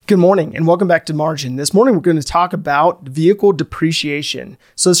Good morning and welcome back to Margin. This morning we're going to talk about vehicle depreciation.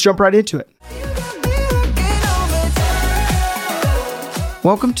 So let's jump right into it.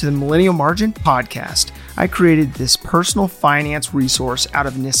 Welcome to the Millennial Margin Podcast. I created this personal finance resource out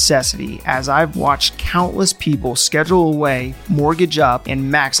of necessity as I've watched countless people schedule away, mortgage up, and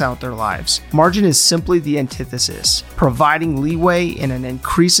max out their lives. Margin is simply the antithesis, providing leeway in an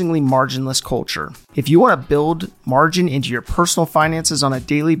increasingly marginless culture. If you want to build margin into your personal finances on a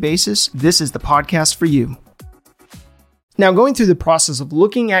daily basis, this is the podcast for you. Now, going through the process of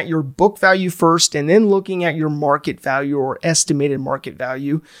looking at your book value first and then looking at your market value or estimated market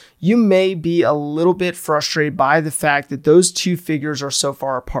value, you may be a little bit frustrated by the fact that those two figures are so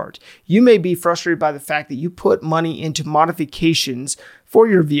far apart. You may be frustrated by the fact that you put money into modifications for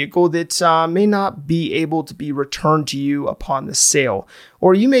your vehicle that may not be able to be returned to you upon the sale.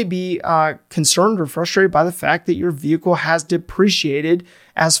 Or you may be concerned or frustrated by the fact that your vehicle has depreciated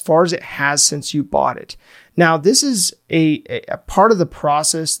as far as it has since you bought it. Now, this is a part of the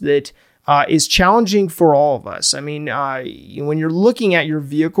process that is challenging for all of us. I mean, when you're looking at your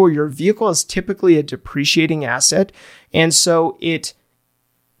vehicle is typically a depreciating asset, and so it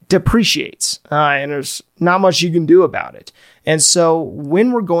depreciates, and there's not much you can do about it. And so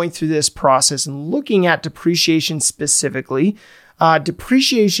when we're going through this process and looking at depreciation specifically,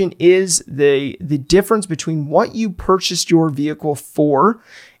 depreciation is the difference between what you purchased your vehicle for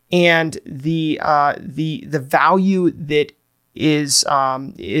and the value that is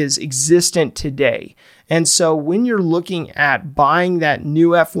existent today. And so when you're looking at buying that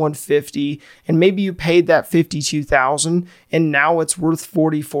new F-150 and maybe you paid that $52,000 and now it's worth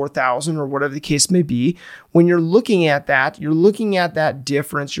 $44,000 or whatever the case may be, when you're looking at that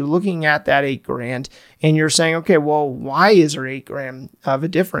difference, you're looking at that $8,000 and you're saying, okay, well, why is there $8,000 of a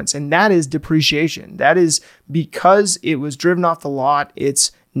difference? And that is depreciation. That is because it was driven off the lot.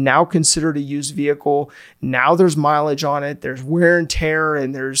 It's now considered a used vehicle. Now there's mileage on it. There's wear and tear,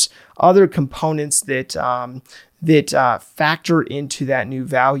 and there's other components that factor into that new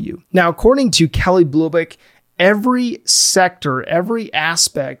value. Now, according to Kelley Blue Book, every sector, every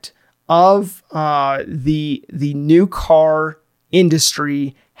aspect of the new car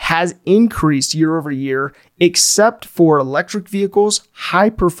industry has increased year over year, except for electric vehicles, high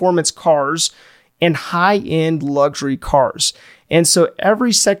performance cars, and high-end luxury cars. And so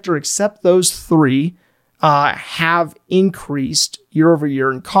every sector except those three have increased year over year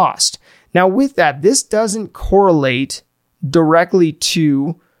in cost. Now with that, this doesn't correlate directly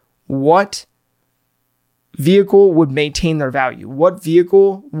to what vehicle would maintain their value, what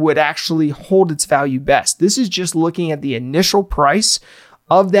vehicle would actually hold its value best. This is just looking at the initial price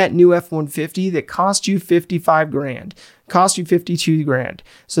of that new F-150 that cost you $55,000, cost you $52,000.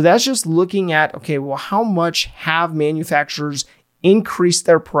 So that's just looking at, okay, well, how much have manufacturers increased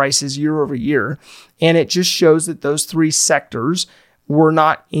their prices year over year? And it just shows that those three sectors were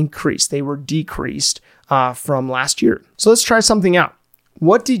not increased. They were decreased from last year. So let's try something out.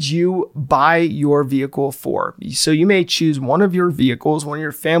 What did you buy your vehicle for? So you may choose one of your vehicles, one of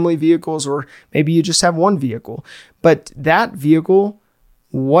your family vehicles, or maybe you just have one vehicle. But that vehicle,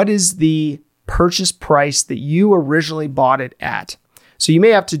 what is the purchase price that you originally bought it at? So you may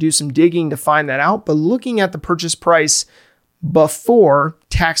have to do some digging to find that out, but looking at the purchase price before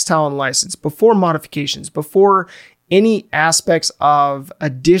tax, title, and license, before modifications, before any aspects of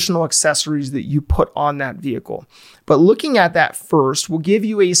additional accessories that you put on that vehicle. But looking at that first will give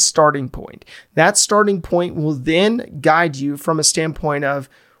you a starting point. That starting point will then guide you from a standpoint of,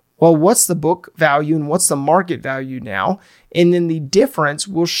 well, what's the book value and what's the market value now? And then the difference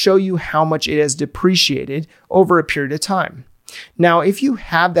will show you how much it has depreciated over a period of time. Now, if you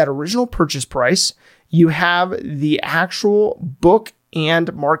have that original purchase price, you have the actual book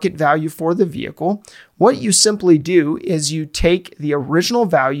and market value for the vehicle, what you simply do is you take the original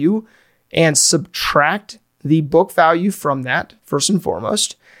value and subtract the book value from that, first and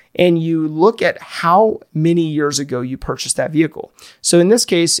foremost, and you look at how many years ago you purchased that vehicle. So in this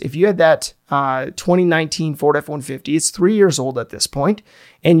case, if you had that 2019 Ford F-150, it's 3 years old at this point,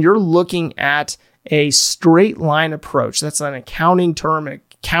 and you're looking at a straight line approach. That's an accounting term,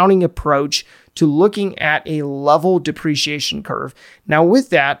 accounting approach to looking at a level depreciation curve. Now with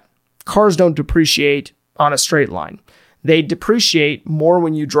that, cars don't depreciate on a straight line. They depreciate more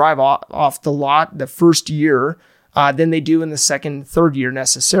when you drive off the lot the first year than they do in the second, third year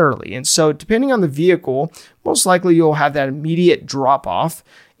necessarily. And so depending on the vehicle, most likely you'll have that immediate drop off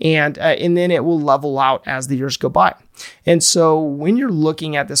and then it will level out as the years go by. And so when you're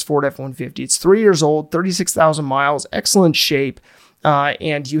looking at this Ford F-150, it's 3 years old, 36,000 miles, excellent shape.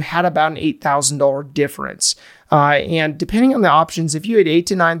 and you had about an $8,000 difference. And depending on the options, if you had $8,000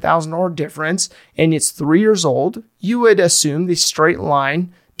 to $9,000 difference and it's 3 years old, you would assume the straight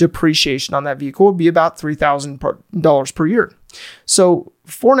line depreciation on that vehicle would be about $3,000 per year. So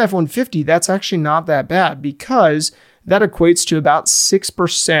for an F-150, that's actually not that bad because that equates to about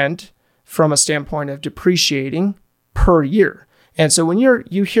 6% from a standpoint of depreciating per year. And so when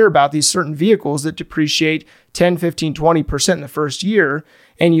you hear about these certain vehicles that depreciate 10, 15, 20% in the first year,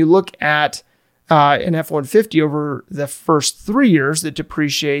 and you look at an F-150 over the first 3 years that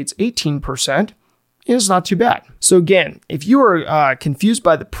depreciates 18%, it's not too bad. So again, if you are confused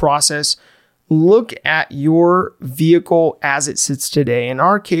by the process, look at your vehicle as it sits today. In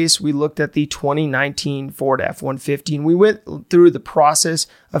our case, we looked at the 2019 Ford F-150, and we went through the process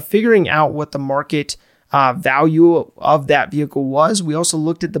of figuring out what the market value of that vehicle was. We also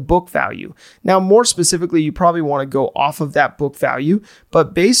looked at the book value. Now, more specifically, you probably want to go off of that book value,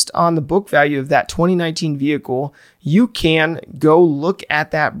 but based on the book value of that 2019 vehicle, you can go look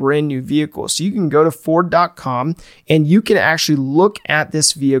at that brand new vehicle. So you can go to Ford.com and you can actually look at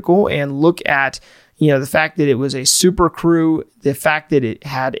this vehicle and look at the fact that it was a Super Crew, the fact that it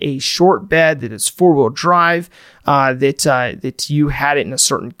had a short bed, that it's 4-wheel drive, that you had it in a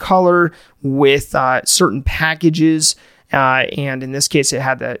certain color with certain packages, and in this case, it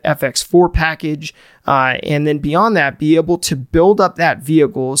had the FX4 package, and then beyond that, be able to build up that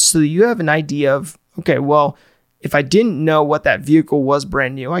vehicle so that you have an idea of, okay, well, if I didn't know what that vehicle was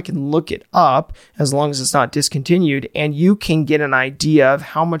brand new, I can look it up as long as it's not discontinued, and you can get an idea of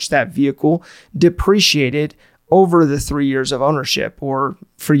how much that vehicle depreciated over the 3 years of ownership, or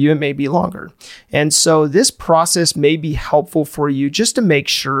for you, it may be longer. And so this process may be helpful for you just to make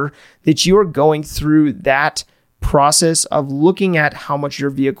sure that you are going through that process of looking at how much your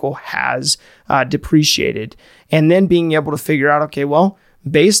vehicle has depreciated, and then being able to figure out, okay, well,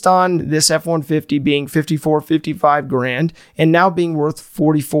 based on this F-150 being 54, 55 grand and now being worth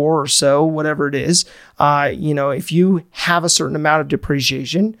 44 or so, whatever it is, if you have a certain amount of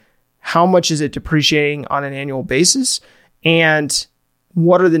depreciation, how much is it depreciating on an annual basis? And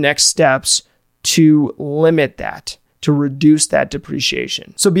what are the next steps to limit that, to reduce that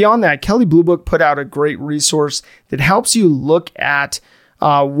depreciation? So beyond that, Kelley Blue Book put out a great resource that helps you look at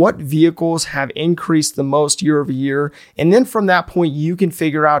what vehicles have increased the most year over year. And then from that point, you can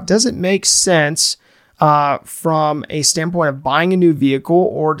figure out, does it make sense from a standpoint of buying a new vehicle,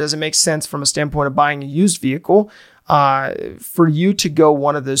 or does it make sense from a standpoint of buying a used vehicle for you to go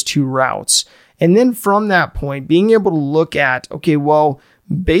one of those two routes? And then from that point, being able to look at, okay, well,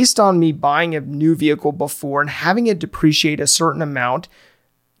 based on me buying a new vehicle before and having it depreciate a certain amount,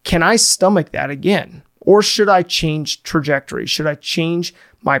 can I stomach that again? Or should I change trajectory? Should I change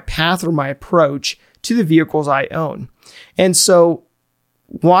my path or my approach to the vehicles I own? And so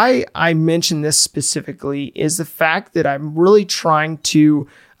why I mention this specifically is the fact that I'm really trying to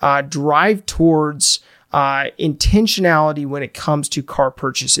drive towards intentionality when it comes to car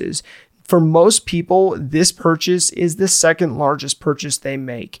purchases. For most people, this purchase is the second largest purchase they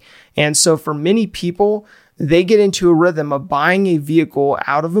make. And so for many people, they get into a rhythm of buying a vehicle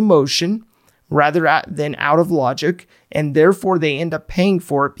out of emotion rather than out of logic, and therefore they end up paying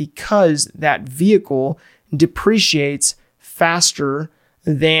for it because that vehicle depreciates faster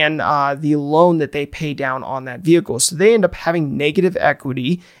than the loan that they pay down on that vehicle. So they end up having negative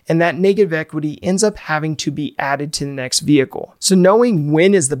equity, and that negative equity ends up having to be added to the next vehicle. So knowing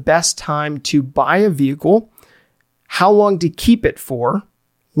when is the best time to buy a vehicle, how long to keep it for,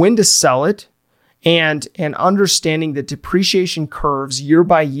 when to sell it, and understanding the depreciation curves year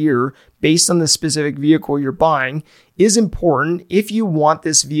by year based on the specific vehicle you're buying is important if you want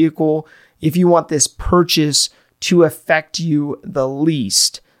this vehicle, if you want this purchase to affect you the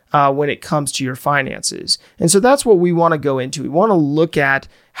least when it comes to your finances. And so that's what we want to go into. We want to look at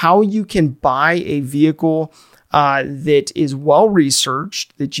how you can buy a vehicle that is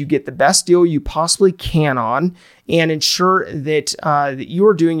well-researched, that you get the best deal you possibly can on, and ensure that you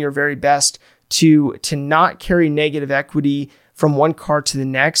are doing your very best to not carry negative equity from one car to the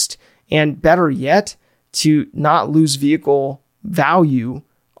next, and better yet, to not lose vehicle value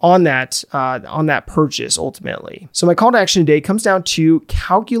on that purchase ultimately. So my call to action today comes down to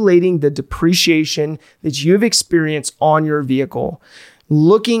calculating the depreciation that you've experienced on your vehicle,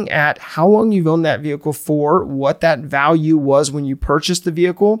 looking at how long you've owned that vehicle for, what that value was when you purchased the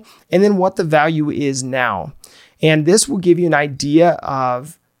vehicle, and then what the value is now. And this will give you an idea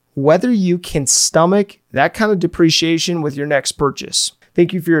of whether you can stomach that kind of depreciation with your next purchase.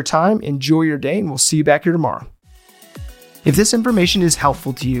 Thank you for your time. Enjoy your day, and we'll see you back here tomorrow. If this information is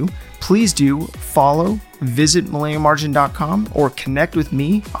helpful to you, please do follow, visit millennialmargin.com, or connect with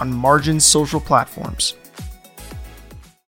me on Margin's social platforms.